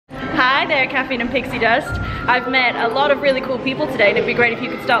Hi there, Caffeine and Pixie Dust. I've met a lot of really cool people today, and it'd be great if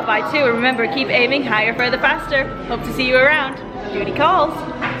you could stop by too. And remember, keep aiming higher, further, faster. Hope to see you around. Duty calls.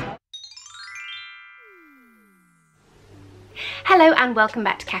 Hello and welcome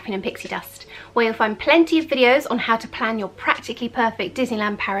back to Caffeine and Pixie Dust, where you'll find plenty of videos on how to plan your practically perfect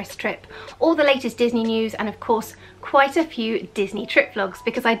Disneyland Paris trip, all the latest Disney news, and of course quite a few Disney trip vlogs,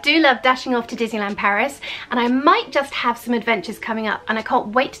 because I do love dashing off to Disneyland Paris and I might just have some adventures coming up and I can't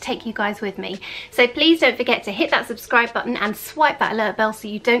wait to take you guys with me. So please don't forget to hit that subscribe button and swipe that alert bell so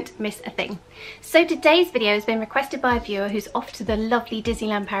you don't miss a thing. So today's video has been requested by a viewer who's off to the lovely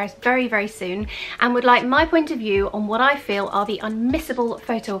Disneyland Paris very soon and would like my point of view on what I feel are the unmissable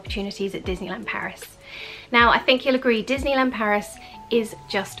photo opportunities at Disneyland Paris. Now, I think you'll agree Disneyland Paris is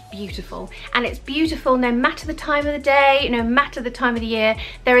just beautiful, and it's beautiful no matter the time of the day, no matter the time of the year.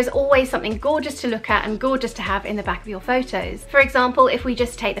 There is always something gorgeous to look at and gorgeous to have in the back of your photos. For example, if we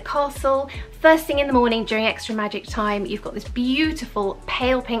just take the castle, first thing in the morning during extra magic time, you've got this beautiful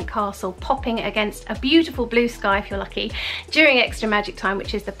pale pink castle popping against a beautiful blue sky if you're lucky during extra magic time,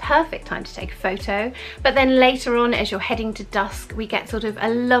 which is the perfect time to take a photo. But then later on, as you're heading to dusk, we get sort of a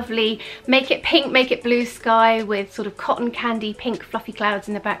lovely make it pink, make it blue sky with sort of cotton candy pink fluffy clouds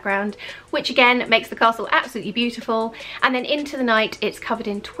in the background, which again makes the castle absolutely beautiful. And then into the night, it's covered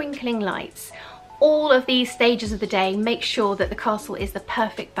in twinkling lights. All of these stages of the day make sure that the castle is the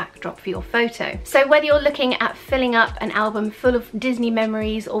perfect backdrop for your photo. So whether you're looking at filling up an album full of Disney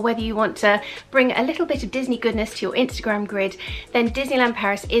memories, or whether you want to bring a little bit of Disney goodness to your Instagram grid, then Disneyland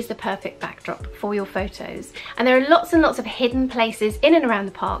Paris is the perfect backdrop for your photos. And there are lots and lots of hidden places in and around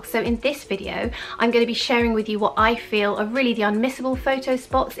the park. So in this video, I'm going to be sharing with you what I feel are really the unmissable photo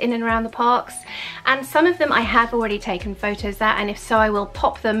spots in and around the parks. And some of them I have already taken photos at, and if so, I will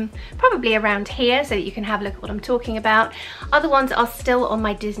pop them probably around here so that you can have a look at what I'm talking about. Other ones are still on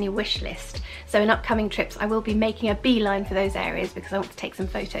my Disney wish list. So in upcoming trips, I will be making a beeline for those areas because I want to take some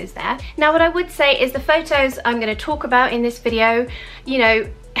photos there. Now, what I would say is the photos I'm going to talk about in this video, you know,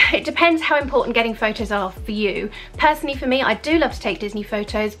 it depends how important getting photos are for you. Personally, for me, I do love to take Disney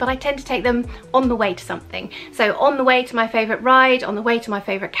photos, but I tend to take them on the way to something. So on the way to my favourite ride, on the way to my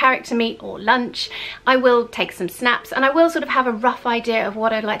favourite character meet or lunch, I will take some snaps and I will sort of have a rough idea of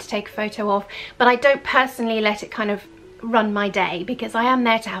what I'd like to take a photo of, but I don't personally let it kind of run my day, because I am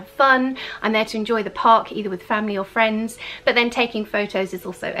there to have fun. I'm there to enjoy the park either with family or friends, but then taking photos is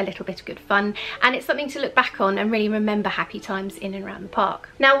also a little bit of good fun, and it's something to look back on and really remember happy times in and around the park.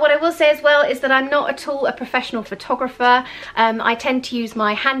 Now, what I will say as well is that I'm not at all a professional photographer. I tend to use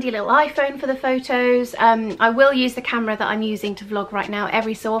my handy little iPhone for the photos. I will use the camera that I'm using to vlog right now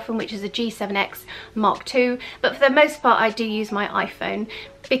every so often, which is a G7X Mark II, but for the most part I do use my iPhone,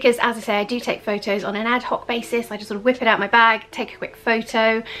 because as I say, I do take photos on an ad hoc basis. I just sort of whip it out my bag, take a quick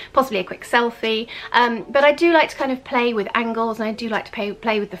photo, possibly a quick selfie, but I do like to kind of play with angles, and I do like to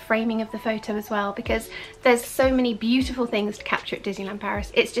play with the framing of the photo as well, because there's so many beautiful things to capture at Disneyland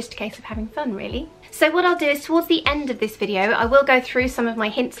Paris. It's just a case of having fun, really. So what I'll do is towards the end of this video, I will go through some of my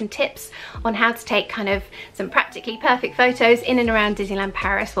hints and tips on how to take kind of some practically perfect photos in and around Disneyland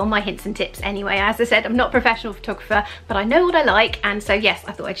Paris. Well, my hints and tips anyway. As I said, I'm not a professional photographer, but I know what I like, and so yes,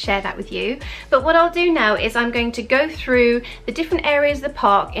 I thought I'd share that with you. But what I'll do now is I'm going to go through the different areas of the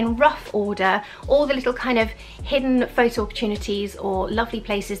park in rough order, all the little kind of hidden photo opportunities or lovely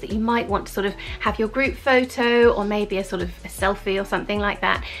places that you might want to sort of have your group photo, or maybe a sort of a selfie or something like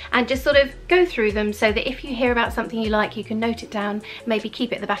that, and just sort of go through them so that if you hear about something you like, you can note it down, maybe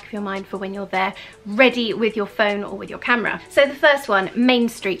keep it at the back of your mind for when you're there ready with your phone or with your camera. So the first one, Main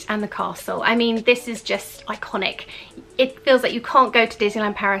Street and the castle. I mean, this is just iconic. It feels like you can't go to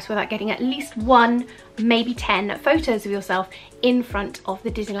Disneyland Paris without getting at least one, maybe 10 photos of yourself in front of the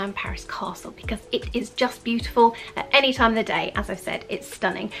Disneyland Paris castle, because it is just beautiful at any time of the day. As I've said, it's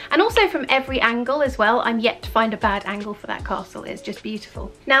stunning, and also from every angle as well. I'm yet to find a bad angle for that castle. It's just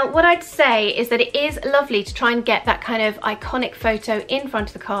beautiful. Now, what I'd say is that it is lovely to try and get that kind of iconic photo in front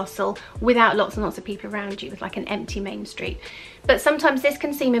of the castle without lots and lots of people around you, with like an empty Main Street. But sometimes this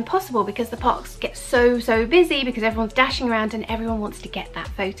can seem impossible because the parks get so busy, because everyone's dashing around and everyone wants to get that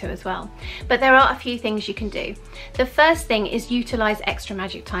photo as well. But there are a few things you can do. The first thing is utilize extra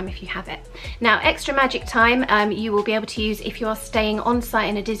magic time if you have it. Now, extra magic time you will be able to use if you are staying on site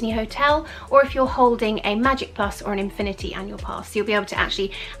in a Disney hotel, or if you're holding a Magic Plus or an Infinity annual pass. So you'll be able to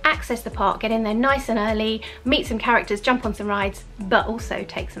actually access the park, get in there nice and early, meet some characters, jump on some rides, but also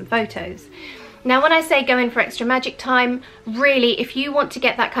take some photos. Now when I say go in for extra magic time, really if you want to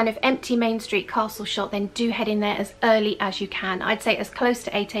get that kind of empty Main Street castle shot, then do head in there as early as you can. I'd say as close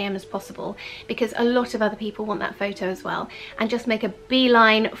to 8 AM as possible, because a lot of other people want that photo as well, and just make a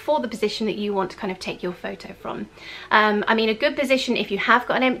beeline for the position that you want to kind of take your photo from. I mean, a good position if you have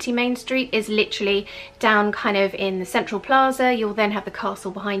got an empty Main Street is literally down kind of in the central plaza. You'll then have the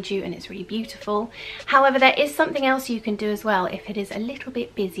castle behind you and it's really beautiful. However, there is something else you can do as well if it is a little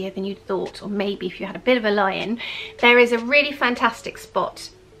bit busier than you'd thought, or maybe if you had a bit of a lie-in. There is a really fantastic spot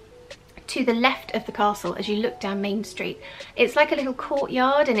to the left of the castle as you look down Main Street. It's like a little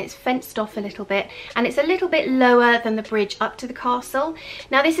courtyard and it's fenced off a little bit, and it's a little bit lower than the bridge up to the castle.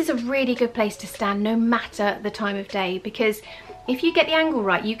 Now this is a really good place to stand no matter the time of day, because if you get the angle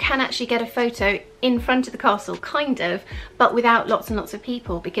right, you can actually get a photo in front of the castle, kind of, but without lots and lots of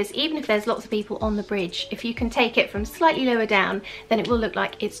people, because even if there's lots of people on the bridge, if you can take it from slightly lower down, then it will look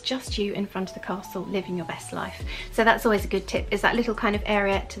like it's just you in front of the castle living your best life. So that's always a good tip, is that little kind of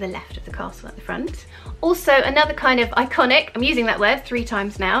area to the left of the castle at the front. Also, another kind of iconic, I'm using that word 3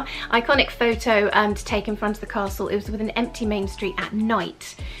 times now, iconic photo to take in front of the castle. It was with an empty Main Street at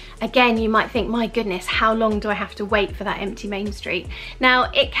night. Again, you might think, my goodness, how long do I have to wait for that empty Main Street? Now,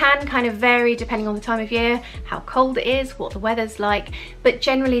 it can kind of vary depending on the time of year, how cold it is, what the weather's like, but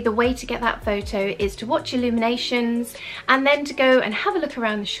generally the way to get that photo is to watch illuminations and then to go and have a look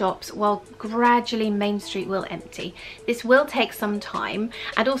around the shops while gradually Main Street will empty. This will take some time,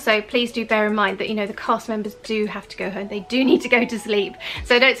 and also please do bear in mind that, you know, the cast members do have to go home. They do need to go to sleep.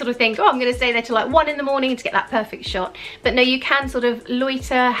 So don't sort of think, oh, I'm going to stay there till like 1 in the morning to get that perfect shot. But no, you can sort of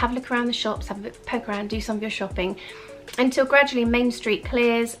loiter, have a look around the shops, have a bit poke around, do some of your shopping until gradually Main Street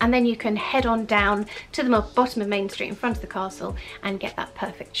clears, and then you can head on down to the bottom of Main Street in front of the castle and get that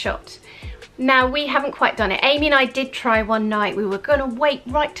perfect shot. Now, we haven't quite done it. Amy and I did try one night. We were gonna wait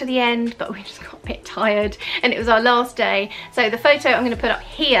right to the end, but we just got a bit tired and it was our last day. So the photo I'm gonna put up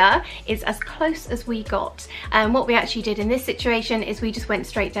here is as close as we got. What we actually did in this situation is we just went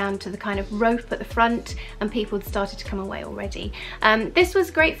straight down to the kind of rope at the front, and people had started to come away already. This was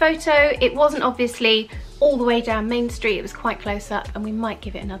a great photo. It wasn't obviously all the way down Main Street, it was quite close up, and we might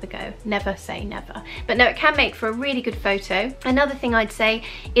give it another go. Never say never. But no, it can make for a really good photo. Another thing I'd say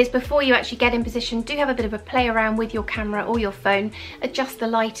is before you actually get in position, do have a bit of a play around with your camera or your phone, adjust the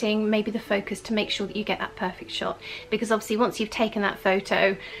lighting, maybe the focus, to make sure that you get that perfect shot, because obviously once you've taken that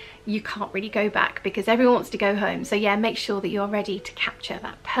photo, you can't really go back because everyone wants to go home. So yeah, make sure that you're ready to capture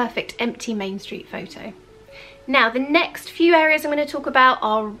that perfect empty Main Street photo. Now, the next few areas I'm going to talk about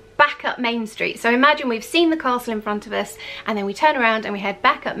are back up Main Street. So imagine we've seen the castle in front of us, and then we turn around and we head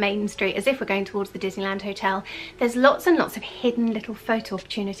back up Main Street as if we're going towards the Disneyland Hotel. There's lots and lots of hidden little photo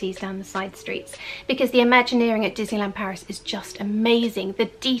opportunities down the side streets, because the Imagineering at Disneyland Paris is just amazing. The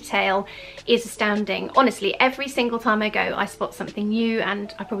detail is astounding. Honestly, every single time I go, I spot something new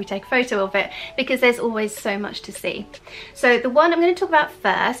and I probably take a photo of it, because there's always so much to see. So the one I'm going to talk about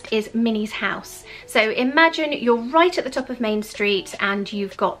first is Minnie's house. So imagine you're right at the top of Main Street and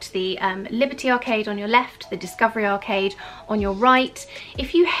you've got the Liberty Arcade on your left, the Discovery Arcade on your right.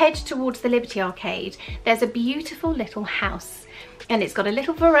 If you head towards the Liberty Arcade, there's a beautiful little house, and it's got a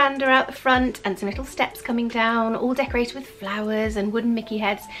little veranda out the front and some little steps coming down, all decorated with flowers and wooden Mickey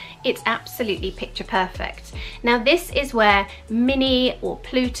heads. It's absolutely picture perfect. Now this is where Minnie or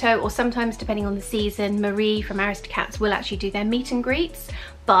Pluto, or sometimes depending on the season, Marie from Aristocats will actually do their meet and greets.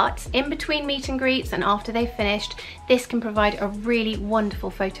 But in between meet and greets and after they've finished, this can provide a really wonderful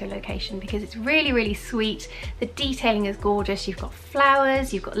photo location, because it's really, really sweet. The detailing is gorgeous. You've got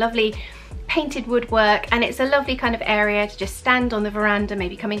flowers, you've got lovely painted woodwork, and it's a lovely kind of area to just stand on the veranda,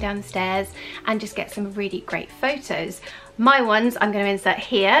 maybe coming down the stairs, and just get some really great photos. My ones I'm going to insert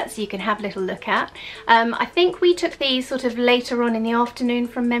here so you can have a little look at. I think we took these sort of later on in the afternoon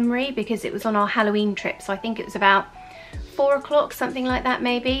from memory, because it was on our Halloween trip, so I think it was about 4 o'clock, something like that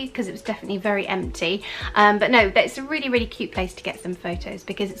maybe, because it was definitely very empty. But no, it's a really, really cute place to get some photos,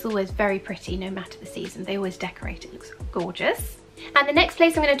 because it's always very pretty no matter the season. They always decorate, it looks gorgeous. And the next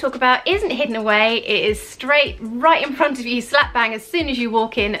place I'm going to talk about isn't hidden away. It is straight right in front of you, slap bang as soon as you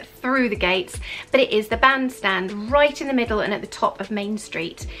walk in through the gates, but it is the bandstand right in the middle and at the top of Main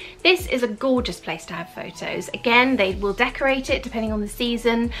Street. This is a gorgeous place to have photos. Again, they will decorate it depending on the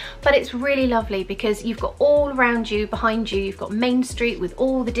season, but it's really lovely because you've got all around you, behind you, you've got Main Street with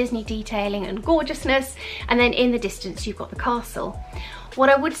all the Disney detailing and gorgeousness, and then in the distance you've got the castle. What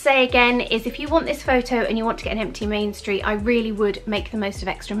I would say again is, if you want this photo and you want to get an empty Main Street, I really would make the most of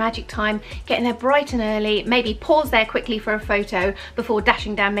extra magic time, get in there bright and early, maybe pause there quickly for a photo before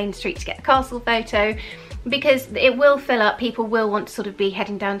dashing down Main Street to get the castle photo. because it will fill up. People will want to sort of be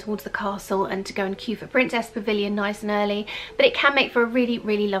heading down towards the castle and to go and queue for Princess Pavilion nice and early, but it can make for a really,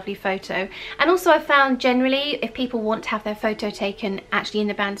 really lovely photo. And also I found generally if people want to have their photo taken actually in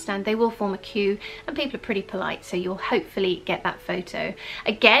the bandstand, they will form a queue, and people are pretty polite, so you'll hopefully get that photo.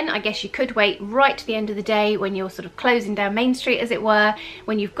 Again, I guess you could wait right to the end of the day when you're sort of closing down Main Street, as it were.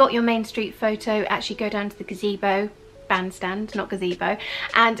 When you've got your Main Street photo, actually go down to the gazebo, bandstand, not gazebo,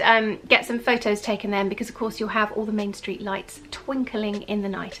 and get some photos taken then, because of course you'll have all the Main Street lights twinkling in the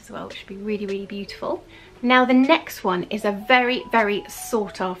night as well, which should be really, really beautiful. Now the next one is a very, very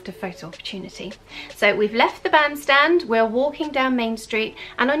sought after photo opportunity. So we've left the bandstand, we're walking down Main Street,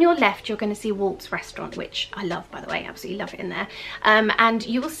 and on your left you're going to see Walt's restaurant, which I love, by the way, absolutely love it in there. And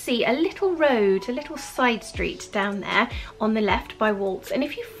you will see a little road, a little side street down there on the left by Walt's, and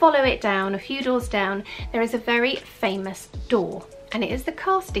if you follow it down a few doors down, there is a very famous door, and it is the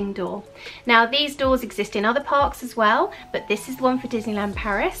casting door. Now these doors exist in other parks as well, but this is the one for Disneyland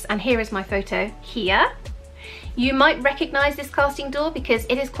Paris, and here is my photo here. You might recognise this casting door because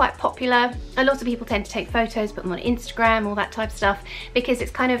it is quite popular. A lot of people tend to take photos, put them on Instagram, all that type of stuff, because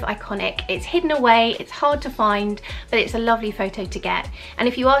it's kind of iconic. It's hidden away, it's hard to find, but it's a lovely photo to get. And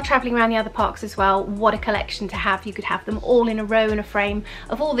if you are travelling around the other parks as well, what a collection to have. You could have them all in a row in a frame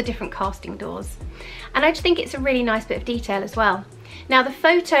of all the different casting doors. And I just think it's a really nice bit of detail as well. Now the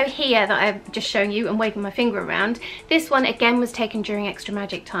photo here that I've just shown you and waving my finger around, this one again was taken during Extra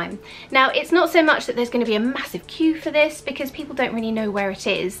Magic time. Now it's not so much that there's going to be a massive queue for this, because people don't really know where it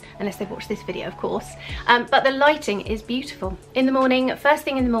is, unless they've watched this video of course, but the lighting is beautiful. In the morning, first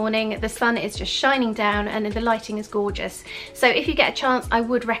thing in the morning, the sun is just shining down and the lighting is gorgeous. So if you get a chance, I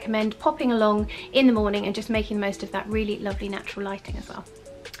would recommend popping along in the morning and just making the most of that really lovely natural lighting as well.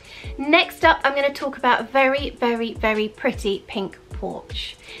 Next up, I'm going to talk about a very, very, very pretty pink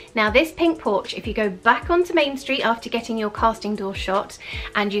porch. Now this pink porch, if you go back onto Main Street after getting your casting door shot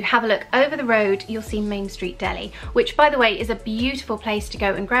and you have a look over the road, you'll see Main Street Deli, which by the way is a beautiful place to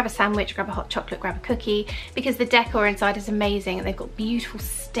go and grab a sandwich, grab a hot chocolate, grab a cookie, because the decor inside is amazing and they've got beautiful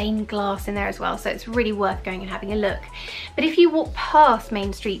stained glass in there as well, so it's really worth going and having a look. But if you walk past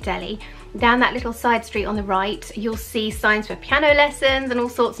Main Street Deli, down that little side street on the right, you'll see signs for piano lessons and all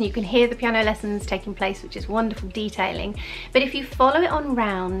sorts, and you can hear the piano lessons taking place, which is wonderful detailing. But if you follow it on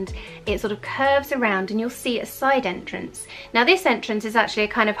round, it sort of curves around and you'll see a side entrance. Now this entrance is actually a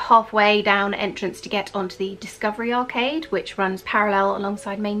kind of halfway down entrance to get onto the Discovery Arcade, which runs parallel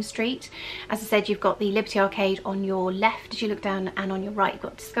alongside Main Street. As I said, you've got the Liberty Arcade on your left as you look down, and on your right you've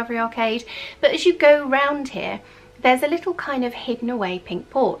got Discovery Arcade. But as you go round here, there's a little kind of hidden away pink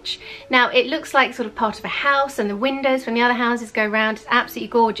porch. Now it looks like sort of part of a house, and the windows from the other houses go round. It's absolutely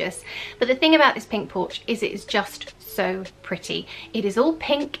gorgeous. But the thing about this pink porch is it is just so pretty. It is all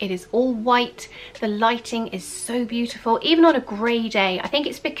pink, it is all white, the lighting is so beautiful, even on a grey day. I think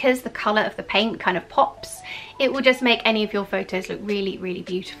it's because the colour of the paint kind of pops. It will just make any of your photos look really, really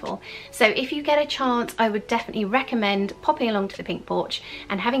beautiful. So if you get a chance, I would definitely recommend popping along to the pink porch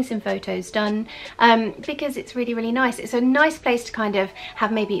and having some photos done, because it's really, really nice. It's a nice place to kind of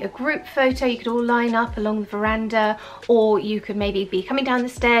have maybe a group photo. You could all line up along the veranda, or you could maybe be coming down the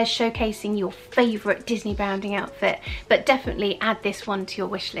stairs showcasing your favourite Disney bounding outfit. But definitely add this one to your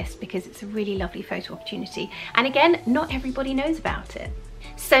wish list because it's a really lovely photo opportunity. And again, not everybody knows about it.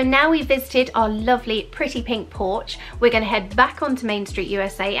 So now we've visited our lovely pretty pink porch, we're going to head back onto Main Street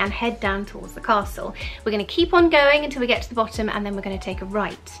USA and head down towards the castle. We're going to keep on going until we get to the bottom, and then we're going to take a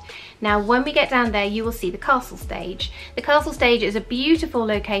right. Now when we get down there, you will see the castle stage. The castle stage is a beautiful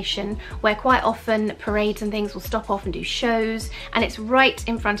location where quite often parades and things will stop off and do shows, and it's right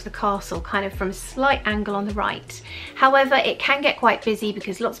in front of the castle, kind of from a slight angle on the right. However, it can get quite busy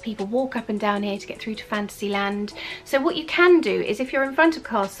because lots of people walk up and down here to get through to Fantasyland. So what you can do is, if you're in front of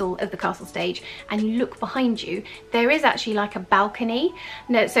the castle stage and you look behind you, there is actually like a balcony.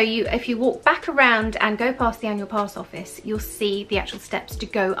 No, so if you walk back around and go past the annual pass office, you'll see the actual steps to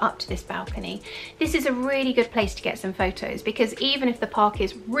go up to this balcony. This is a really good place to get some photos, because even if the park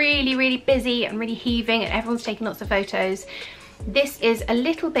is really, really busy and really heaving and everyone's taking lots of photos, this is a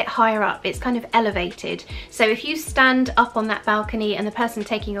little bit higher up. It's kind of elevated. So if you stand up on that balcony and the person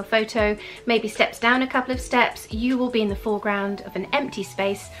taking your photo maybe steps down a couple of steps, you will be in the foreground of an empty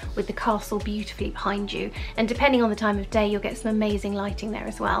space with the castle beautifully behind you. And depending on the time of day, you'll get some amazing lighting there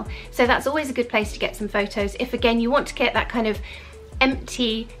as well. So that's always a good place to get some photos if, again, you want to get that kind of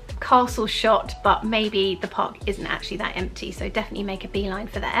empty, castle shot, but maybe the park isn't actually that empty, so definitely make a beeline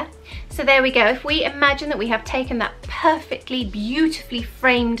for there. So there we go. If we imagine that we have taken that perfectly, beautifully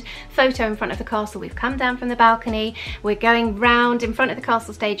framed photo in front of the castle, we've come down from the balcony, we're going round in front of the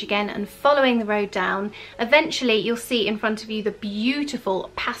castle stage again and following the road down. Eventually you'll see in front of you the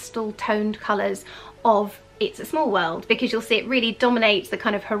beautiful pastel toned colours of It's a Small World, because you'll see it really dominates the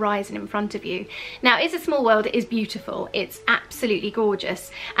kind of horizon in front of you. Now, It's a Small World is beautiful. It's absolutely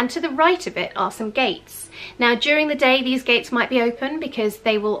gorgeous. And to the right of it are some gates. Now, during the day, these gates might be open because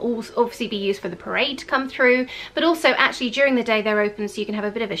they will also obviously be used for the parade to come through, but also actually during the day they're open so you can have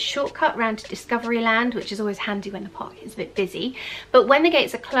a bit of a shortcut round to Discoveryland, which is always handy when the park is a bit busy. But when the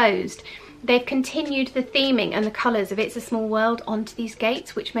gates are closed, they've continued the theming and the colours of It's a Small World onto these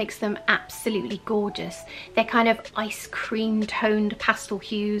gates, which makes them absolutely gorgeous. They're kind of ice cream toned pastel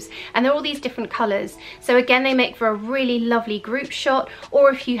hues, and they're all these different colours. So again, they make for a really lovely group shot,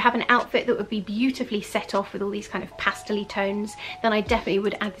 or if you have an outfit that would be beautifully set off with all these kind of pastel-y tones, then I definitely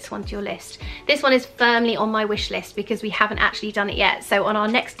would add this one to your list. This one is firmly on my wish list because we haven't actually done it yet. So on our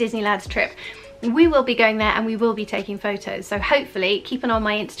next Disneyland trip, we will be going there and we will be taking photos. So hopefully keep an eye on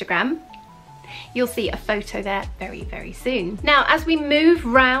my Instagram. You'll see a photo there very, very soon. Now, as we move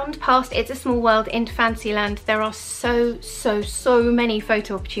round past It's a Small World into Fantasyland, there are so many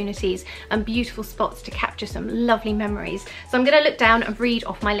photo opportunities and beautiful spots to capture some lovely memories. So I'm going to look down and read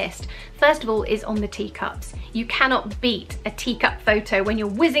off my list. First of all is on the teacups. You cannot beat a teacup photo when you're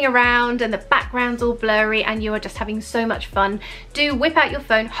whizzing around and the background's all blurry and you are just having so much fun. Do whip out your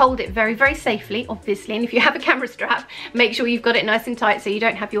phone, hold it very, very safely, obviously, and if you have a camera strap, make sure you've got it nice and tight so you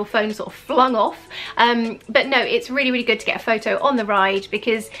don't have your phone sort of flung off. But no, it's really, really good to get a photo on the ride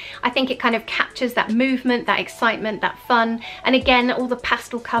because I think it kind of captures that movement, that excitement, that fun, and again, all the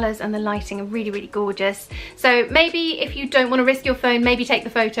pastel colours and the lighting are really, really gorgeous. So maybe if you don't want to risk your phone, maybe take the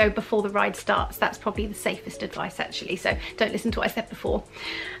photo before the ride starts. That's probably the safest advice actually, so don't listen to what I said before.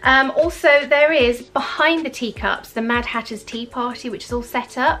 Also, there is behind the teacups the Mad Hatter's Tea Party, which is all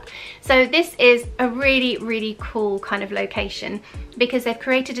set up. So this is a really, really cool kind of location because they've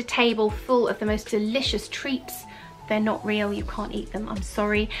created a table full of the most delicious treats. They're not real, you can't eat them, I'm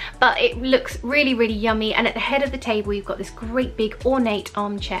sorry, but it looks really, really yummy. And at the head of the table you've got this great big ornate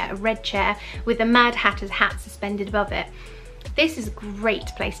armchair, a red chair with the Mad Hatter's hat suspended above it. This is a great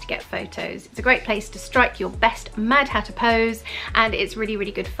place to get photos. It's a great place to strike your best Mad Hatter pose, and it's really,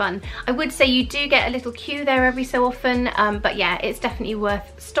 really good fun. I would say you do get a little queue there every so often, but yeah, it's definitely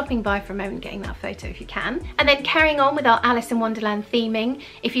worth stopping by for a moment, getting that photo if you can. And then carrying on with our Alice in Wonderland theming,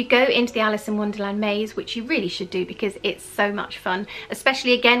 if you go into the Alice in Wonderland maze, which you really should do because it's so much fun,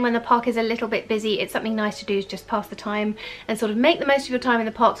 especially again when the park is a little bit busy, it's something nice to do is just pass the time and sort of make the most of your time in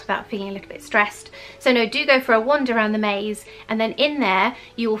the parks without feeling a little bit stressed. So no, do go for a wander around the maze. And then in there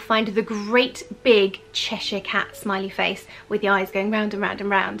you will find the great big Cheshire Cat smiley face with the eyes going round and round and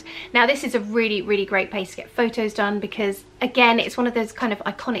round. Now this is a really, really great place to get photos done because again, it's one of those kind of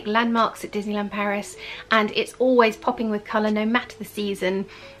iconic landmarks at Disneyland Paris, and it's always popping with colour no matter the season.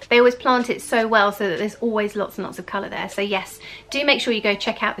 They always plant it so well so that there's always lots and lots of colour there. So yes, do make sure you go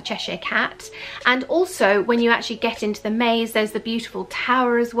check out the Cheshire Cat. And also when you actually get into the maze, there's the beautiful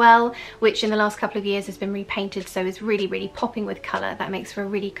tower as well, which in the last couple of years has been repainted, so is really, really popping with colour. That makes for a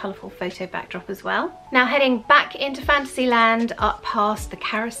really colourful photo backdrop as well. Now heading back into Fantasyland, up past the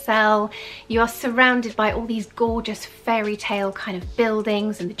carousel, you are surrounded by all these gorgeous fairy tale kind of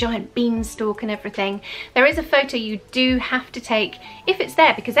buildings and the giant beanstalk and everything. There is a photo you do have to take if it's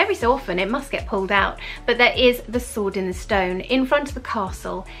there, because every so often it must get pulled out, but there is the Sword in the Stone in front of the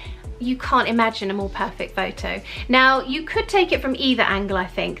castle. You can't imagine a more perfect photo. Now you could take it from either angle. I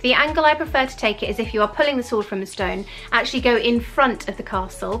think the angle I prefer to take it is if you are pulling the sword from the stone, actually go in front of the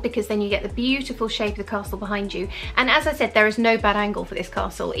castle, because then you get the beautiful shape of the castle behind you. And as I said, there is no bad angle for this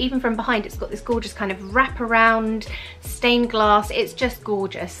castle. Even from behind, it's got this gorgeous kind of wraparound stained glass. It's just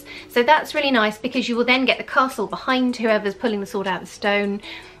gorgeous. So that's really nice because you will then get the castle behind whoever's pulling the sword out of the stone.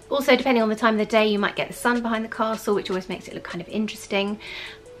 Also, depending on the time of the day, you might get the sun behind the castle, which always makes it look kind of interesting.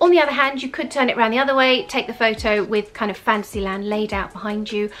 On the other hand, you could turn it around the other way, take the photo with kind of Fantasyland laid out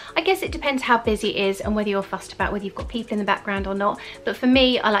behind you. I guess it depends how busy it is and whether you're fussed about whether you've got people in the background or not. But for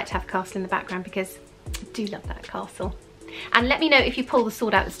me, I like to have a castle in the background because I do love that castle. And let me know if you pull the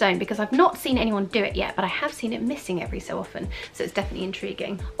sword out the stone, because I've not seen anyone do it yet, but I have seen it missing every so often, so it's definitely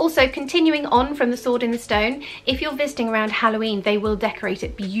intriguing. Also, continuing on from the sword in the stone, if you're visiting around Halloween, they will decorate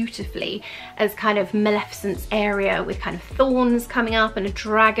it beautifully as kind of Maleficent's area with kind of thorns coming up and a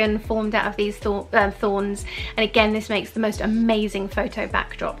dragon formed out of these thorns. And again, this makes the most amazing photo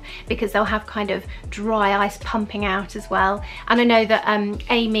backdrop because they'll have kind of dry ice pumping out as well. And I know that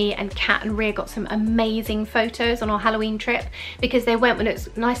Amy and Kat and Rhea got some amazing photos on our Halloween trip because they went when it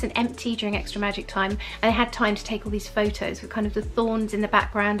was nice and empty during Extra Magic time, and they had time to take all these photos with kind of the thorns in the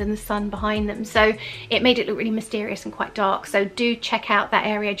background and the sun behind them. So it made it look really mysterious and quite dark. So do check out that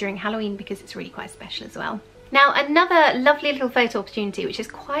area during Halloween because it's really quite special as well. Now, another lovely little photo opportunity, which is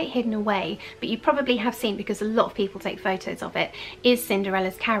quite hidden away, but you probably have seen because a lot of people take photos of it, is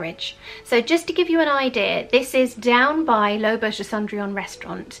Cinderella's carriage. So just to give you an idea, this is down by L'Auberge de Cendrillon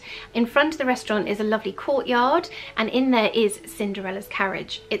restaurant. In front of the restaurant is a lovely courtyard, and in there is Cinderella's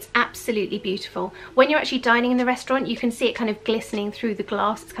carriage. It's absolutely beautiful. When you're actually dining in the restaurant, you can see it kind of glistening through the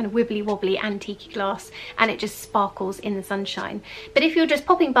glass. It's kind of wibbly wobbly antique glass, and it just sparkles in the sunshine. But if you're just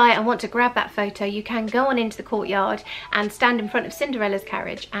popping by and want to grab that photo, you can go on into the courtyard and stand in front of Cinderella's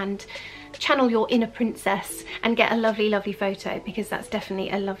carriage and channel your inner princess and get a lovely photo, because that's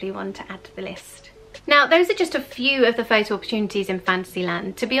definitely a lovely one to add to the list. Now, those are just a few of the photo opportunities in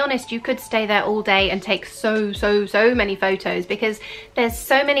Fantasyland. To be honest, you could stay there all day and take so many photos because there's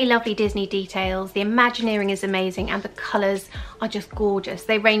so many lovely Disney details. The Imagineering is amazing and the colours are just gorgeous.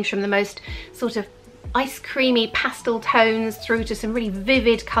 They range from the most sort of ice creamy pastel tones through to some really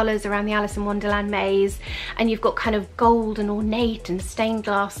vivid colours around the Alice in Wonderland maze, and you've got kind of gold and ornate and stained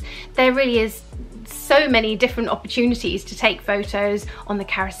glass. There really is so many different opportunities to take photos on the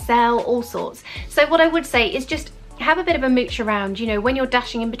carousel, all sorts. So what I would say is just have a bit of a mooch around, you know, when you're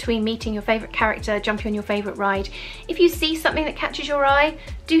dashing in between meeting your favourite character, jumping on your favourite ride. If you see something that catches your eye,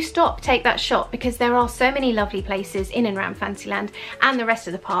 do stop, take that shot, because there are so many lovely places in and around Fantasyland and the rest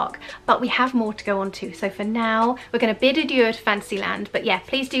of the park, but we have more to go on to. So for now, we're going to bid adieu to Fantasyland, but yeah,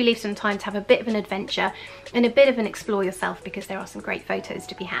 please do leave some time to have a bit of an adventure and a bit of an explore yourself, because there are some great photos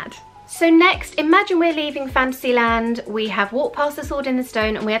to be had. So next, imagine we're leaving Fantasyland, we have walked past the Sword in the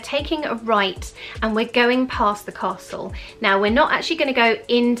Stone and we are taking a right and we're going past the castle. Now, we're not actually going to go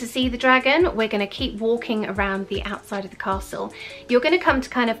in to see the dragon, we're going to keep walking around the outside of the castle. You're going to come to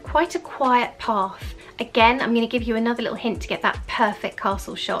kind of quite a quiet path. Again, I'm going to give you another little hint to get that perfect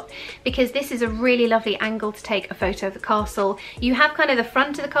castle shot, because this is a really lovely angle to take a photo of the castle. You have kind of the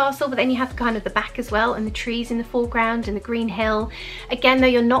front of the castle, but then you have kind of the back as well, and the trees in the foreground and the green hill. Again, though,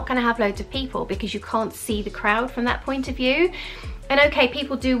 you're not going to have loads of people because you can't see the crowd from that point of view. And okay,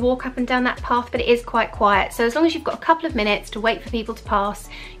 people do walk up and down that path, but it is quite quiet. So as long as you've got a couple of minutes to wait for people to pass,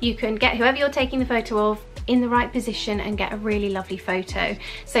 you can get whoever you're taking the photo of in the right position and get a really lovely photo.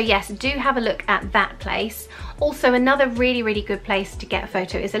 So yes, do have a look at that place. Also, another really good place to get a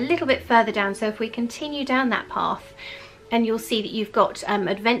photo is a little bit further down. So if we continue down that path, and you'll see that you've got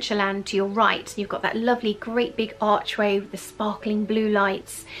Adventureland to your right. You've got that lovely great big archway with the sparkling blue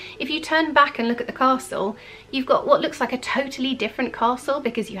lights. If you turn back and look at the castle, you've got what looks like a totally different castle,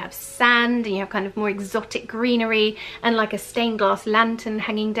 because you have sand and you have kind of more exotic greenery and like a stained glass lantern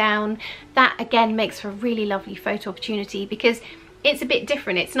hanging down. That again makes for a really lovely photo opportunity, because it's a bit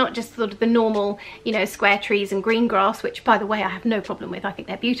different. It's not just sort of the normal, you know, square trees and green grass, which by the way I have no problem with, I think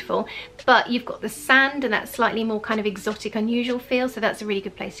they're beautiful, but you've got the sand and that slightly more kind of exotic, unusual feel, so that's a really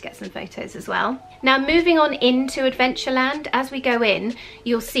good place to get some photos as well. Now, moving on into Adventureland, as we go in,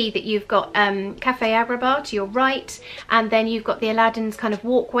 you'll see that you've got Cafe Agrabah to your right, and then you've got the Aladdin's kind of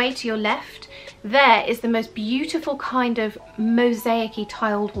walkway to your left. There is the most beautiful kind of mosaic-y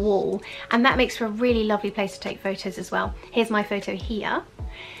tiled wall, and that makes for a really lovely place to take photos as well. Here's my photo here.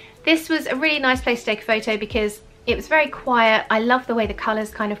 This was a really nice place to take a photo because it was very quiet. I love the way the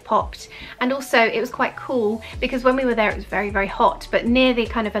colours kind of popped, and also it was quite cool because when we were there it was very hot, but near the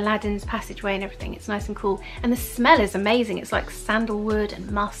kind of Aladdin's passageway and everything, it's nice and cool, and the smell is amazing. It's like sandalwood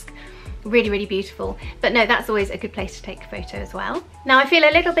and musk. Really beautiful. But no, that's always a good place to take a photo as well. Now, I feel a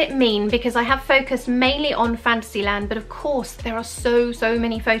little bit mean because I have focused mainly on Fantasyland, but of course there are so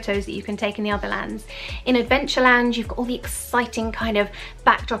many photos that you can take in the other lands. In Adventureland, you've got all the exciting kind of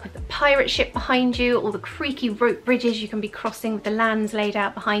backdrop of the pirate ship behind you, all the creaky rope bridges you can be crossing with the lands laid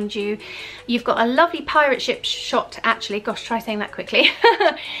out behind you. You've got a lovely pirate ship shot, actually, gosh, try saying that quickly.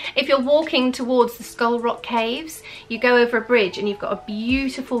 If you're walking towards the Skull Rock Caves, you go over a bridge and you've got a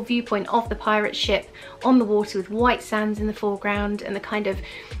beautiful viewpoint of the pirate ship on the water with white sands in the foreground and the kind of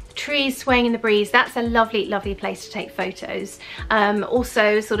trees swaying in the breeze. That's a lovely, lovely place to take photos.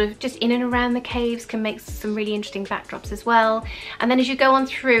 Also sort of just in and around the caves can make some really interesting backdrops as well. And then as you go on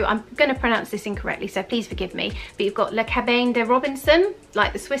through, I'm going to pronounce this incorrectly, so please forgive me, but you've got Le Cabane de Robinson,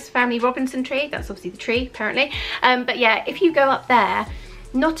 like the Swiss Family Robinson tree. That's obviously the tree, apparently. But yeah, if you go up there,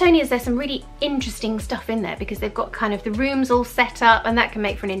 not only is there some really interesting stuff in there because they've got kind of the rooms all set up, and that can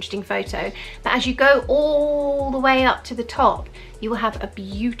make for an interesting photo, but as you go all the way up to the top, you will have a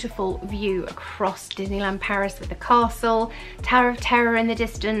beautiful view across Disneyland Paris with the castle, Tower of Terror in the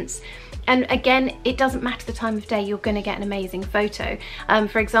distance. And again, it doesn't matter the time of day, you're going to get an amazing photo.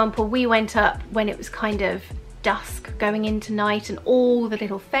 For example, we went up when it was kind of dusk going into night and all the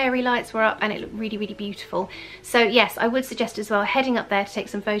little fairy lights were up, and it looked really, really beautiful. So yes, I would suggest as well heading up there to take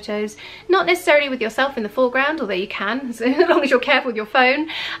some photos, not necessarily with yourself in the foreground, although you can, so as long as you're careful with your phone,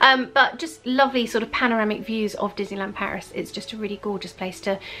 but just lovely sort of panoramic views of Disneyland Paris. It's just a really gorgeous place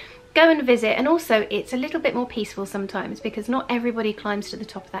to go and visit, and also it's a little bit more peaceful sometimes because not everybody climbs to the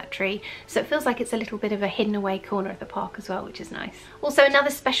top of that tree, so it feels like it's a little bit of a hidden away corner of the park as well, which is nice. Also, another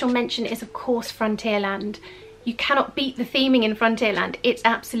special mention is of course Frontierland. You cannot beat the theming in Frontierland. It's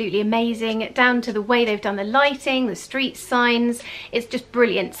absolutely amazing, down to the way they've done the lighting, the street signs. It's just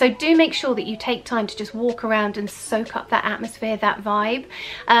brilliant. So do make sure that you take time to just walk around and soak up that atmosphere, that vibe.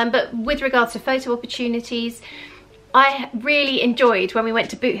 But with regards to photo opportunities, I really enjoyed when we went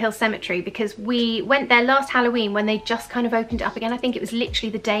to Boot Hill Cemetery because we went there last Halloween when they just kind of opened it up again. I think it was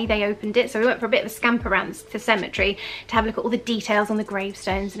literally the day they opened it. So we went for a bit of a scamper around the cemetery to have a look at all the details on the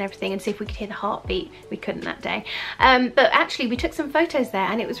gravestones and everything and see if we could hear the heartbeat. We couldn't that day. But actually we took some photos there,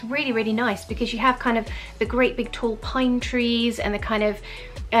 and it was really, really nice because you have kind of the great big tall pine trees and the kind of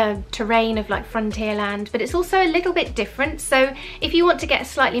terrain of like Frontierland, but it's also a little bit different. So if you want to get a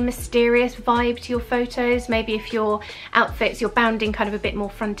slightly mysterious vibe to your photos, maybe if your outfits, you're bounding kind of a bit more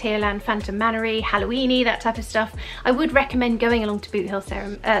Frontierland, Phantom Manor-y, Halloween-y, that type of stuff, I would recommend going along to Boot Hill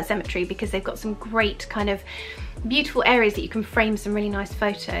Cemetery because they've got some great kind of beautiful areas that you can frame some really nice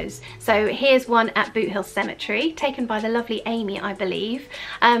photos. So here's one at Boot Hill Cemetery, taken by the lovely Amy, I believe.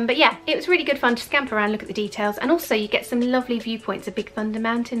 But yeah, it was really good fun to scamper around, look at the details, and also you get some lovely viewpoints of Big Thunder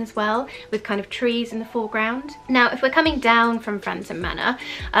Mountain as well, with kind of trees in the foreground. Now, if we're coming down from Phantom Manor,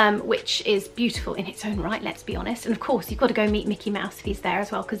 which is beautiful in its own right, let's be honest, and of course you've got to go meet Mickey Mouse if he's there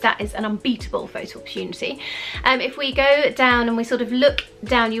as well, because that is an unbeatable photo opportunity. If we go down and we sort of look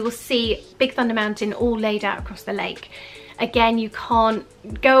down, you will see Big Thunder Mountain all laid out across the lake. Again, you can't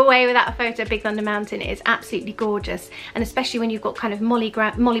go away without a photo of Big Thunder Mountain. It is absolutely gorgeous, and especially when you've got kind of Molly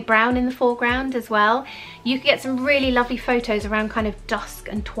Brown in the foreground as well. You can get some really lovely photos around kind of dusk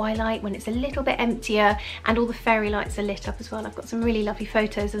and twilight when it's a little bit emptier and all the fairy lights are lit up as well. I've got some really lovely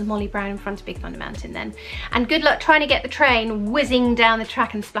photos of the Molly Brown in front of Big Thunder Mountain then. And good luck trying to get the train whizzing down the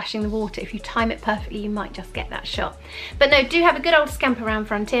track and splashing the water. If you time it perfectly, you might just get that shot. But no, do have a good old scamper around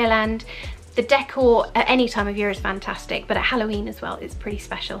Frontierland. The decor at any time of year is fantastic, but at Halloween as well, it's pretty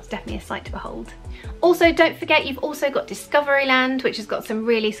special. It's definitely a sight to behold. Also, don't forget you've also got Discoveryland, which has got some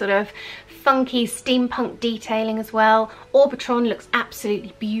really sort of funky steampunk detailing as well. Orbitron looks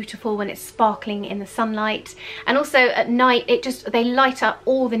absolutely beautiful when it's sparkling in the sunlight, and also at night they light up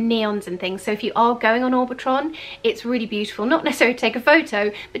all the neons and things, so if you are going on Orbitron, it's really beautiful. Not necessarily to take a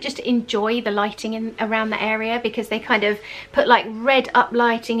photo, but just to enjoy the lighting around the area, because they kind of put like red up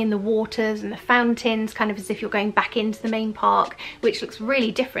lighting in the waters and the fountains, kind of as if you're going back into the main park, which looks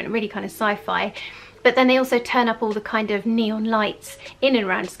really different, really kind of sci-fi. But then they also turn up all the kind of neon lights in and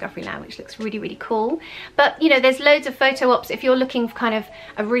around Discoveryland, which looks really, really cool. But, you know, there's loads of photo ops. If you're looking for kind of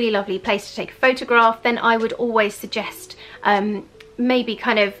a really lovely place to take a photograph, then I would always suggest maybe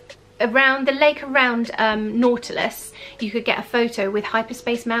kind of around the lake around Nautilus, you could get a photo with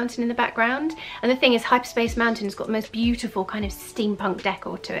Hyperspace Mountain in the background. And the thing is, Hyperspace Mountain's got the most beautiful kind of steampunk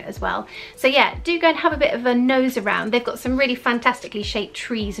decor to it as well. So yeah, do go and have a bit of a nose around. They've got some really fantastically shaped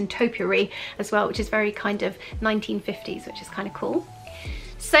trees and topiary as well, which is very kind of 1950s, which is kind of cool.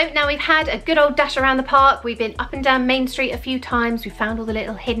 So now we've had a good old dash around the park. We've been up and down Main Street a few times. We've found all the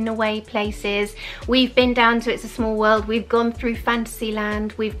little hidden away places. We've been down to It's a Small World. We've gone through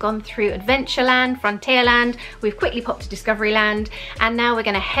Fantasyland. We've gone through Adventureland, Frontierland. We've quickly popped to Discoveryland. And now we're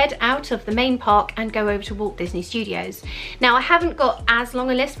going to head out of the main park and go over to Walt Disney Studios. Now, I haven't got as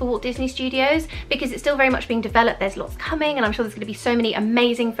long a list for Walt Disney Studios because it's still very much being developed. There's lots coming, and I'm sure there's going to be so many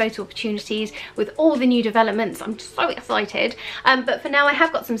amazing photo opportunities with all the new developments. I'm so excited. But for now, I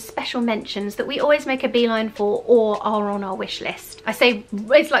have got some special mentions that we always make a beeline for or are on our wish list. I say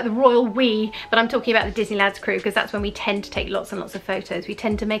it's like the royal we, but I'm talking about the Disney Lads crew because that's when we tend to take lots and lots of photos. We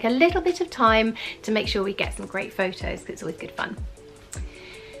tend to make a little bit of time to make sure we get some great photos because it's always good fun.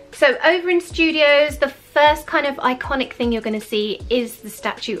 So over in studios, the first kind of iconic thing you're going to see is the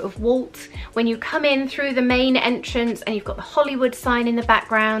statue of Walt. When you come in through the main entrance and you've got the Hollywood sign in the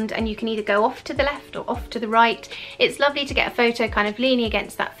background, and you can either go off to the left or off to the right. It's lovely to get a photo kind of leaning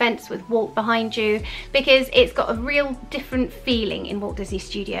against that fence with Walt behind you, because it's got a real different feeling in Walt Disney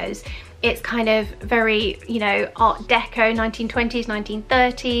Studios. It's kind of very, you know, Art Deco, 1920s,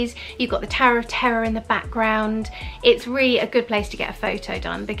 1930s. You've got the Tower of Terror in the background. It's really a good place to get a photo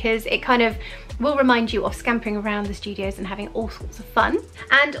done, because it kind of will remind you of scampering around the studios and having all sorts of fun.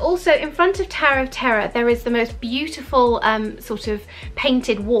 And also in front of Tower of Terror, there is the most beautiful sort of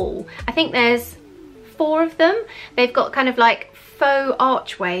painted wall. I think there's 4 of them. They've got kind of like faux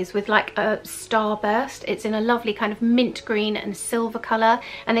archways with like a starburst. It's in a lovely kind of mint green and silver colour,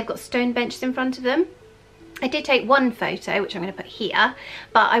 and they've got stone benches in front of them. I did take one photo, which I'm going to put here,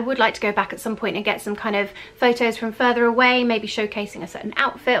 but I would like to go back at some point and get some kind of photos from further away, maybe showcasing a certain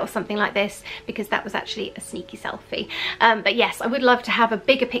outfit or something like this, because that was actually a sneaky selfie. But yes, I would love to have a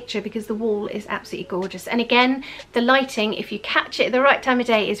bigger picture, because the wall is absolutely gorgeous. And again, the lighting, if you catch it at the right time of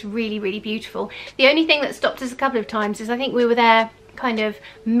day, is really, really beautiful. The only thing that stopped us a couple of times is I think we were there kind of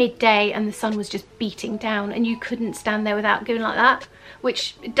midday and the sun was just beating down, and you couldn't stand there without going like that,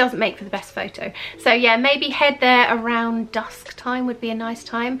 which doesn't make for the best photo. So yeah, maybe head there around dusk time would be a nice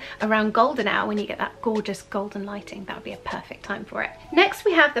time. Around golden hour, when you get that gorgeous golden lighting, that would be a perfect time for it. Next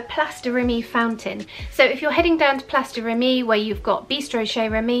we have the Place de Remy fountain. So if you're heading down to Place de Remy, where you've got Bistro Chez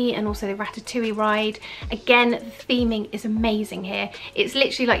Remy and also the Ratatouille ride, again, the theming is amazing here. It's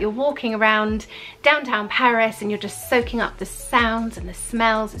literally like you're walking around downtown Paris and you're just soaking up the sounds and the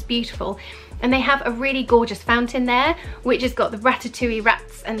smells. It's beautiful. And they have a really gorgeous fountain there, which has got the Ratatouille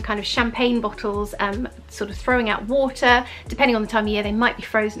rats and kind of champagne bottles sort of throwing out water. Depending on the time of year, they might be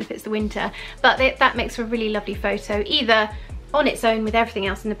frozen if it's the winter, but that makes for a really lovely photo, either on its own with everything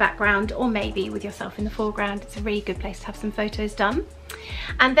else in the background, or maybe with yourself in the foreground. It's a really good place to have some photos done.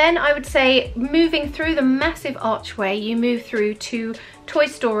 And then I would say, moving through the massive archway, you move through to Toy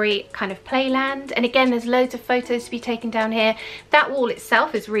Story kind of Playland, and again there's loads of photos to be taken down here. That wall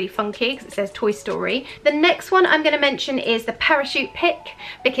itself is really funky because it says Toy Story. The next one I'm going to mention is the parachute pick,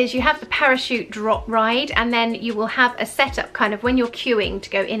 because you have the parachute drop ride, and then you will have a setup kind of when you're queuing to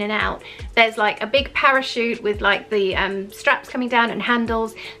go in and out. There's like a big parachute with like the straps coming down and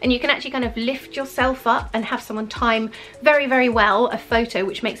handles, and you can actually kind of lift yourself up and have someone time very, very well a photo,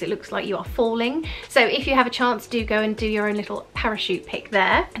 which makes it look like you are falling. So if you have a chance, do go and do your own little parachute pick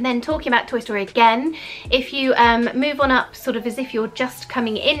there. And then talking about Toy Story again, if you move on up sort of as if you're just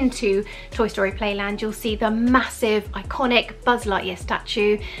coming into Toy Story Playland, you'll see the massive iconic Buzz Lightyear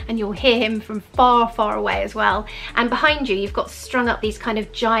statue, and you'll hear him from far, far away as well. And behind you, you've got strung up these kind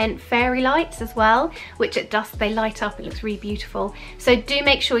of giant fairy lights as well, which at dusk they light up. It looks really beautiful. So do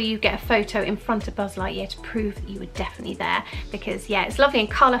make sure you get a photo in front of Buzz Lightyear to prove that you were definitely there, because yeah, it's lovely and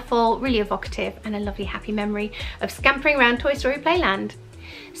colourful, really evocative, and a lovely happy memory of scampering around Toy Story Playland.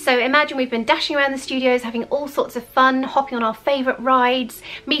 So imagine we've been dashing around the studios, having all sorts of fun, hopping on our favourite rides,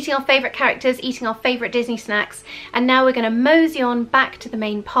 meeting our favourite characters, eating our favourite Disney snacks, and now we're going to mosey on back to the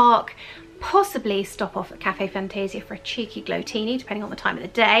main park, possibly stop off at Cafe Fantasia for a cheeky glowtini, depending on the time of the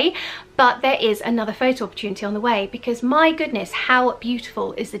day. But there is another photo opportunity on the way, because my goodness, how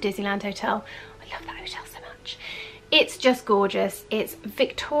beautiful is the Disneyland Hotel. I love that hotel so much. It's just gorgeous. It's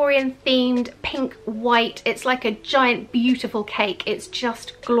Victorian themed, pink, white. It's like a giant, beautiful cake. It's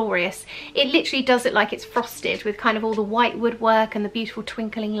just glorious. It literally does it like it's frosted, with kind of all the white woodwork and the beautiful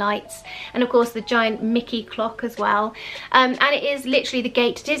twinkling lights. And of course the giant Mickey clock as well. And it is literally the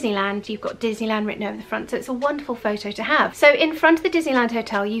gate to Disneyland. You've got Disneyland written over the front, so it's a wonderful photo to have. So in front of the Disneyland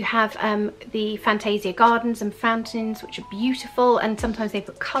Hotel, you have the Fantasia gardens and fountains, which are beautiful, and sometimes they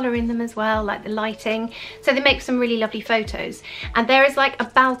put colour in them as well, like the lighting. So they make some really lovely photos. And there is like a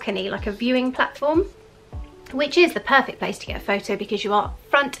balcony, like a viewing platform, which is the perfect place to get a photo, because you are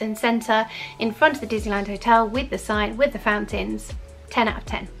front and centre in front of the Disneyland Hotel with the sign, with the fountains. 10 out of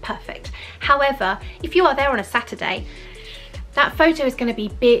 10, perfect. However, if you are there on a Saturday, that photo is going to be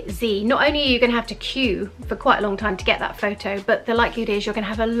busy. Not only are you going to have to queue for quite a long time to get that photo, but the likelihood is you're going to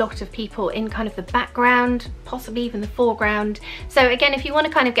have a lot of people in kind of the background, possibly even the foreground. So again, if you want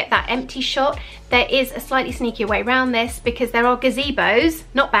to kind of get that empty shot, there is a slightly sneakier way around this, because there are gazebos,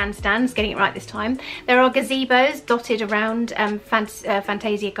 not bandstands, getting it right this time. There are gazebos dotted around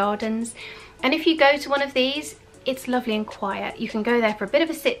Fantasia Gardens. And if you go to one of these, it's lovely and quiet. You can go there for a bit of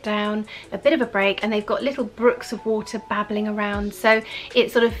a sit down, a bit of a break, and they've got little brooks of water babbling around, so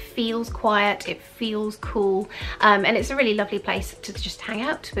it sort of feels quiet, it feels cool, and it's a really lovely place to just hang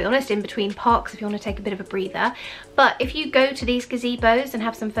out, to be honest, in between parks if you want to take a bit of a breather. But if you go to these gazebos and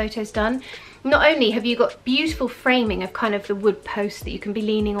have some photos done, not only have you got beautiful framing of kind of the wood posts that you can be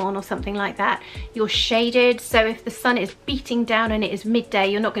leaning on or something like that, you're shaded, so if the sun is beating down and it is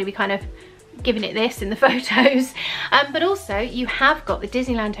midday, you're not going to be kind of giving it this in the photos, but also you have got the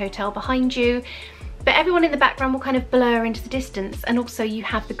Disneyland Hotel behind you, but everyone in the background will kind of blur into the distance, and also you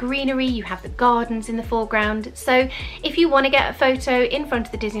have the greenery, you have the gardens in the foreground. So if you want to get a photo in front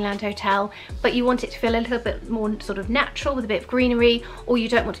of the Disneyland Hotel but you want it to feel a little bit more sort of natural with a bit of greenery, or you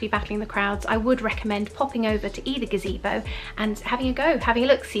don't want to be battling the crowds, I would recommend popping over to either gazebo and having a go, having a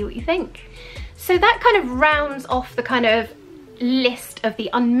look, see what you think. So that kind of rounds off the kind of list of the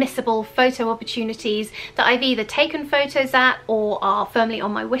unmissable photo opportunities that I've either taken photos at or are firmly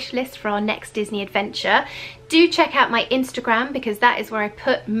on my wish list for our next Disney adventure. Do check out my Instagram, because that is where I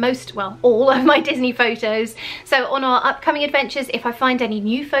put most, well, all of my Disney photos. So on our upcoming adventures, if I find any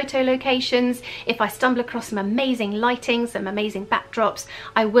new photo locations, if I stumble across some amazing lighting, some amazing backdrops,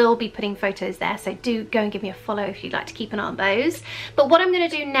 I will be putting photos there. So do go and give me a follow if you'd like to keep an eye on those. But what I'm going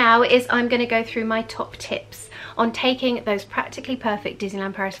to do now is I'm going to go through my top tips on taking those practically perfect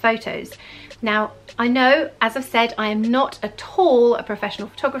Disneyland Paris photos. Now, I know, as I've said, I am not at all a professional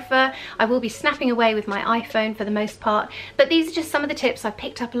photographer. I will be snapping away with my iPhone for the most part, but these are just some of the tips I've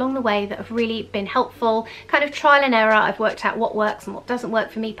picked up along the way that have really been helpful. Kind of trial and error, I've worked out what works and what doesn't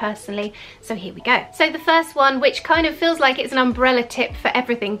work for me personally, so here we go. So the first one, which kind of feels like it's an umbrella tip for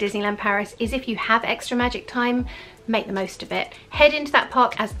everything Disneyland Paris, is if you have extra magic time, make the most of it. Head into that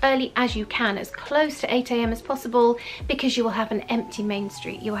park as early as you can, as close to 8 AM as possible, because you will have an empty Main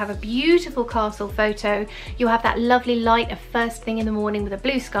Street. You'll have a beautiful castle photo, you'll have that lovely light of first thing in the morning with a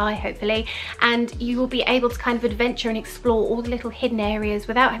blue sky, hopefully, and you will be able to kind of adventure and explore all the little hidden areas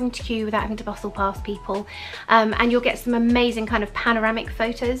without having to queue, without having to bustle past people, and you'll get some amazing kind of panoramic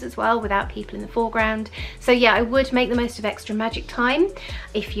photos as well without people in the foreground. So yeah, I would make the most of extra magic time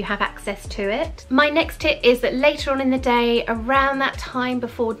if you have access to it. My next tip is that later on in the day, around that time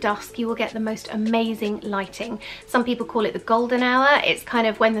before dusk, you will get the most amazing lighting. Some people call it the golden hour. It's kind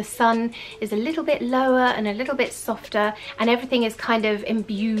of when the sun is a little bit lower and a little bit softer, and everything is kind of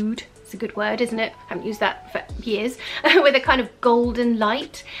imbued, it's a good word, isn't it? I haven't used that for years, with a kind of golden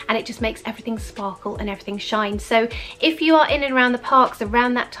light, and it just makes everything sparkle and everything shine. So if you are in and around the parks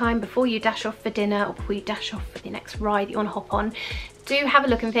around that time before you dash off for dinner or before you dash off for the next ride that you want to hop on, do have a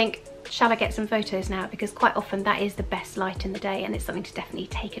look and think, shall I get some photos now? Because quite often that is the best light in the day, and it's something to definitely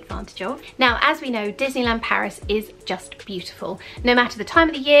take advantage of. Now, as we know, Disneyland Paris is just beautiful. No matter the time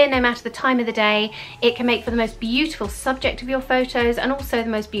of the year, no matter the time of the day, it can make for the most beautiful subject of your photos and also the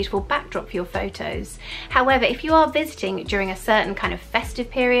most beautiful backdrop for your photos. However, if you are visiting during a certain kind of festive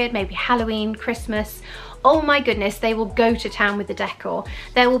period, maybe Halloween, Christmas, oh my goodness, they will go to town with the decor.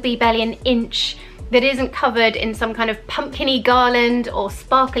 There will be barely an inch that isn't covered in some kind of pumpkin-y garland or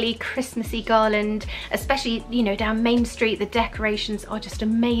sparkly Christmassy garland, especially, you know, down Main Street. The decorations are just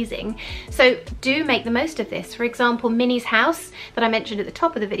amazing. So do make the most of this. For example, Minnie's house that I mentioned at the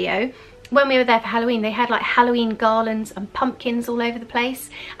top of the video, when we were there for Halloween, they had like Halloween garlands and pumpkins all over the place,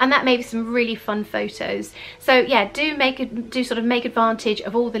 and that made some really fun photos. So yeah, do sort of make advantage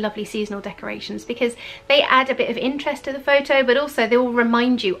of all the lovely seasonal decorations, because they add a bit of interest to the photo, but also they will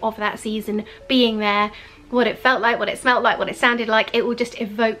remind you of that season being there, what it felt like, what it smelled like, what it sounded like. It will just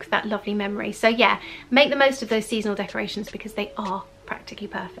evoke that lovely memory. So yeah, make the most of those seasonal decorations because they are practically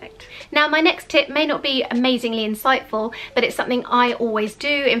perfect. Now, my next tip may not be amazingly insightful, but it's something I always do.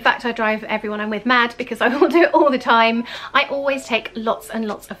 In fact, I drive everyone I'm with mad because I will do it all the time. I always take lots and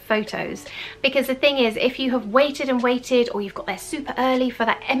lots of photos, because the thing is, if you have waited and waited, or you've got there super early for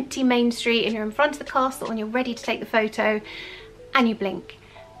that empty Main Street and you're in front of the castle and you're ready to take the photo and you blink,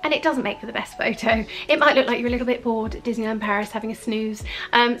 and it doesn't make for the best photo. It might look like you're a little bit bored at Disneyland Paris having a snooze.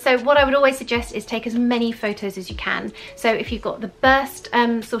 So what I would always suggest is take as many photos as you can. So if you've got the burst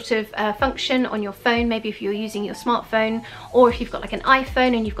sort of function on your phone, maybe if you're using your smartphone, or if you've got like an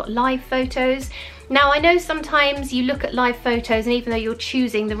iPhone and you've got live photos. Now, I know sometimes you look at live photos, and even though you're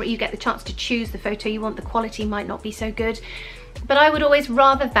choosing, you get the chance to choose the photo you want, the quality might not be so good. But I would always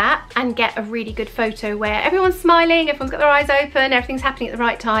rather that and get a really good photo where everyone's smiling, everyone's got their eyes open, everything's happening at the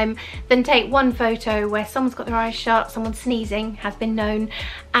right time, than take one photo where someone's got their eyes shut, someone sneezing, has been known,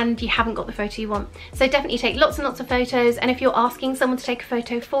 and you haven't got the photo you want. So definitely take lots and lots of photos, and if you're asking someone to take a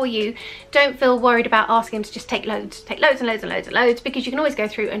photo for you, don't feel worried about asking them to just take loads. Take loads and loads and loads and loads, because you can always go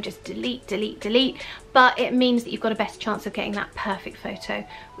through and just delete, delete, delete, but it means that you've got a better chance of getting that perfect photo,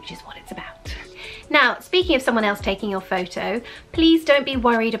 which is what it's about. Now, speaking of someone else taking your photo, please don't be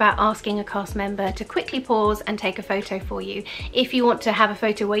worried about asking a cast member to quickly pause and take a photo for you. If you want to have a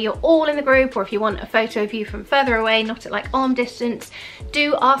photo where you're all in the group, or if you want a photo of you from further away, not at like arm distance,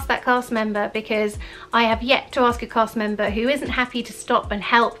 do ask that cast member, because I have yet to ask a cast member who isn't happy to stop and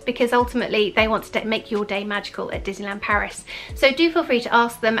help, because ultimately they want to make your day magical at Disneyland Paris. So do feel free to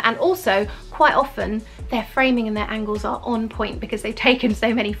ask them, and also quite often their framing and their angles are on point because they've taken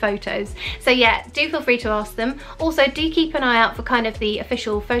so many photos. So yeah, do feel free to ask them. Also, do keep an eye out for kind of the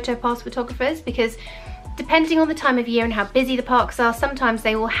official photo pass photographers, because depending on the time of year and how busy the parks are, sometimes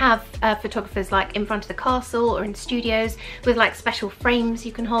they will have photographers like in front of the castle or in studios with like special frames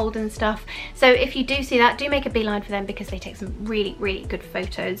you can hold and stuff. So if you do see that, do make a beeline for them, because they take some really, really good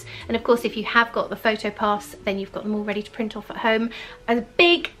photos. And of course, if you have got the photo pass, then you've got them all ready to print off at home, as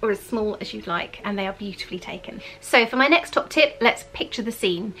big or as small as you'd like, and they are beautifully taken. So for my next top tip, let's picture the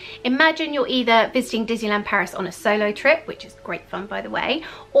scene. Imagine you're either visiting Disneyland Paris on a solo trip, which is great fun by the way,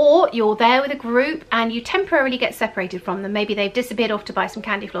 or you're there with a group and you temporarily get separated from them. Maybe they've disappeared off to buy some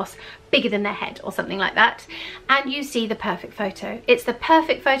candy floss bigger than their head or something like that, and you see the perfect photo. It's the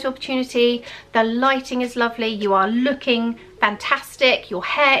perfect photo opportunity. The lighting is lovely, you are looking fantastic, your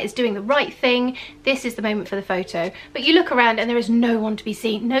hair is doing the right thing. This is the moment for the photo. But you look around and there is no one to be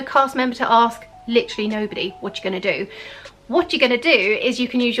seen, no cast member to ask, literally nobody. What you gonna do? What you're going to do is you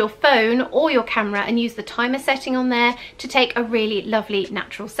can use your phone or your camera and use the timer setting on there to take a really lovely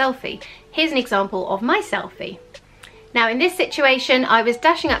natural selfie. Here's an example of my selfie. Now in this situation, I was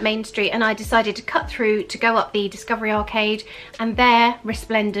dashing up Main Street and I decided to cut through to go up the Discovery Arcade, and there,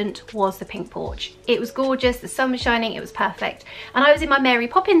 resplendent, was the pink porch. It was gorgeous, the sun was shining, it was perfect. And I was in my Mary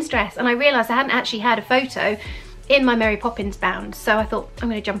Poppins dress, and I realised I hadn't actually had a photo in my Mary Poppins bound, so I thought I'm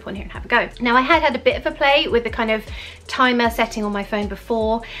going to jump on here and have a go. Now I had a bit of a play with the kind of timer setting on my phone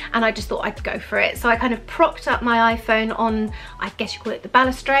before, and I just thought I'd go for it. So I kind of propped up my iPhone on, I guess you call it the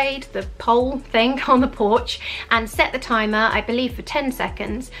balustrade, the pole thing on the porch, and set the timer, I believe for 10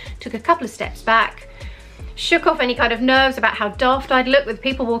 seconds, took a couple of steps back, shook off any kind of nerves about how daft I'd look with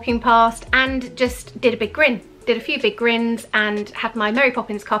people walking past, and just did a big grin. Did a few big grins and had my Mary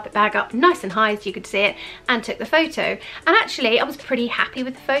Poppins carpet bag up nice and high so you could see it, and took the photo. And actually I was pretty happy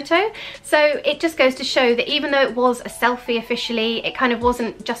with the photo. So it just goes to show that even though it was a selfie officially, it kind of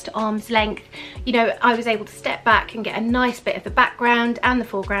wasn't just at arm's length. You know, I was able to step back and get a nice bit of the background and the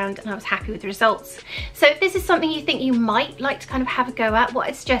foreground, and I was happy with the results. So if this is something you think you might like to kind of have a go at, what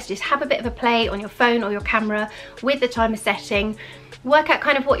I suggest is have a bit of a play on your phone or your camera with the timer setting. Work out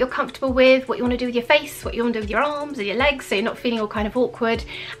kind of what you're comfortable with, what you want to do with your face, what you want to do with your arms or your legs, so you're not feeling all kind of awkward,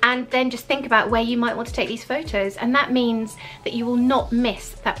 and then just think about where you might want to take these photos. And that means that you will not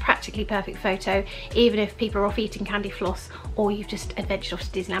miss that practically perfect photo, even if people are off eating candy floss or you've just adventured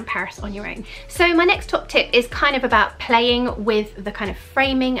off to Disneyland Paris on your own. So my next top tip is kind of about playing with the kind of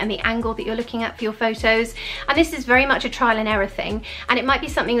framing and the angle that you're looking at for your photos. And this is very much a trial and error thing, and it might be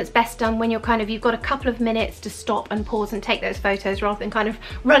something that's best done when you're kind of, you've got a couple of minutes to stop and pause and take those photos, rather than kind of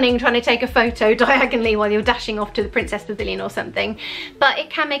running trying to take a photo diagonally while you're dashing off to the Princess Pavilion or something. But it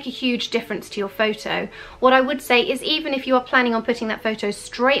can make a huge difference to your photo. What I would say is, even if you are planning on putting that photo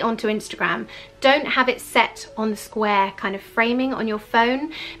straight onto Instagram, don't have it set on the square kind of framing on your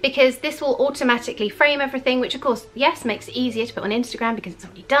phone, because this will automatically frame everything, which of course, yes, makes it easier to put on Instagram because it's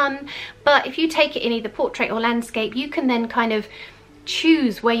already done. But if you take it in either portrait or landscape, you can then kind of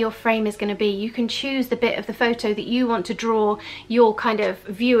choose where your frame is going to be. You can choose the bit of the photo that you want to draw your kind of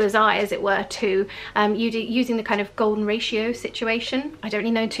viewer's eye, as it were, to, using the kind of golden ratio situation. I don't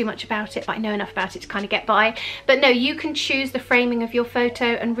really know too much about it, but I know enough about it to kind of get by. But no, you can choose the framing of your photo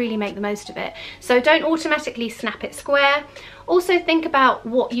and really make the most of it. So don't automatically snap it square. Also think about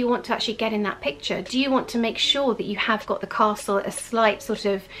what you want to actually get in that picture. Do you want to make sure that you have got the castle at a slight sort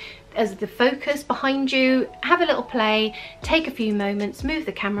of as the focus behind you? Have a little play, take a few moments, move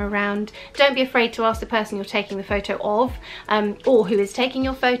the camera around. Don't be afraid to ask the person you're taking the photo of, or who is taking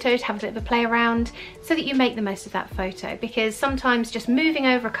your photo, to have a bit of a play around so that you make the most of that photo. Because sometimes just moving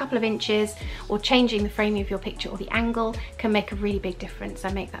over a couple of inches or changing the framing of your picture or the angle can make a really big difference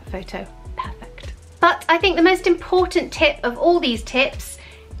and make that photo perfect. But I think the most important tip of all these tips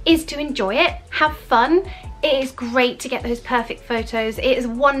is to enjoy it, have fun. It is great to get those perfect photos. It is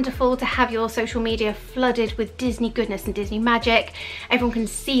wonderful to have your social media flooded with Disney goodness and Disney magic. Everyone can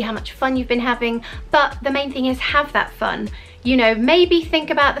see how much fun you've been having, but the main thing is have that fun. You know, maybe think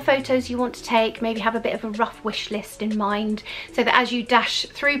about the photos you want to take, maybe have a bit of a rough wish list in mind, so that as you dash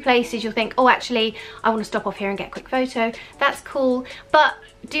through places you'll think, oh actually I want to stop off here and get a quick photo. That's cool, but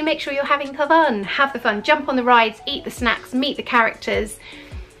do make sure you're having fun. Have the fun, jump on the rides, eat the snacks, meet the characters.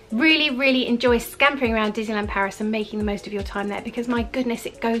 Really enjoy scampering around Disneyland Paris and making the most of your time there, because my goodness,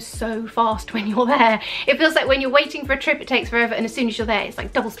 it goes so fast when you're there. It feels like when you're waiting for a trip it takes forever, and as soon as you're there it's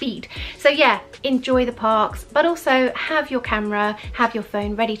like double speed. So yeah, enjoy the parks, but also have your camera, have your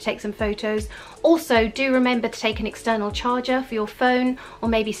phone ready to take some photos. Also, do remember to take an external charger for your phone, or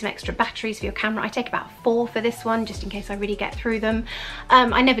maybe some extra batteries for your camera. I take about 4 for this one, just in case I really get through them.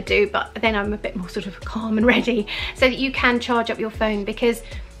 I never do, but then I'm a bit more sort of calm and ready, so that you can charge up your phone, because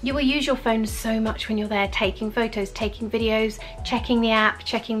you will use your phone so much when you're there taking photos, taking videos, checking the app,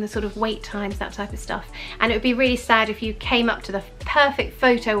 checking the sort of wait times, that type of stuff. And it would be really sad if you came up to the perfect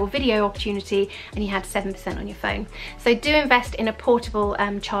photo or video opportunity and you had 7% on your phone. So do invest in a portable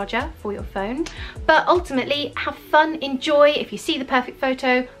charger for your phone. But ultimately, have fun, enjoy. If you see the perfect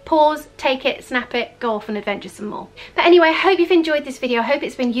photo, pause, take it, snap it, go off and adventure some more. But anyway, I hope you've enjoyed this video. I hope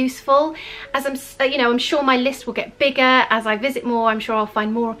it's been useful. As I'm sure my list will get bigger as I visit more. I'm sure I'll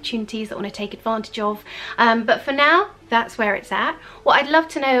find more opportunities that I want to take advantage of. But for now, that's where it's at. Well, I'd love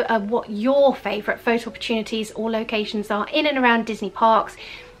to know what your favourite photo opportunities or locations are in and around Disney parks,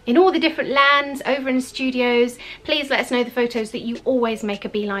 in all the different lands, over in studios. Please let us know the photos that you always make a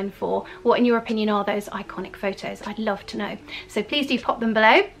beeline for. What in your opinion are those iconic photos? I'd love to know. So please do pop them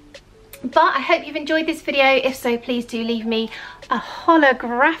below. But I hope you've enjoyed this video. If so, please do leave me a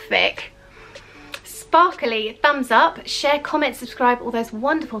holographic sparkly thumbs up, share, comment, subscribe, all those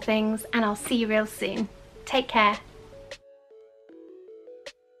wonderful things, and I'll see you real soon. Take care.